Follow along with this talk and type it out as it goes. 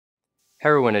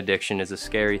Heroin addiction is a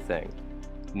scary thing,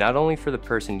 not only for the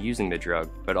person using the drug,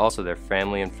 but also their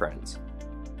family and friends.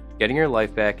 Getting your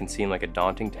life back can seem like a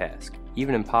daunting task,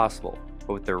 even impossible,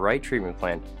 but with the right treatment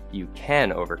plan, you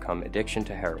can overcome addiction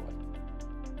to heroin.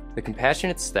 The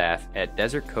compassionate staff at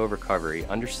Desert Cove Recovery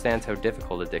understands how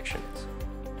difficult addiction is.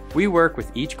 We work with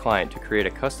each client to create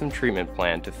a custom treatment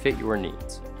plan to fit your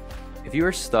needs. If you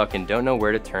are stuck and don't know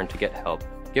where to turn to get help,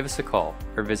 give us a call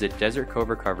or visit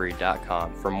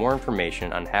desertcoverecovery.com for more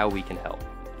information on how we can help.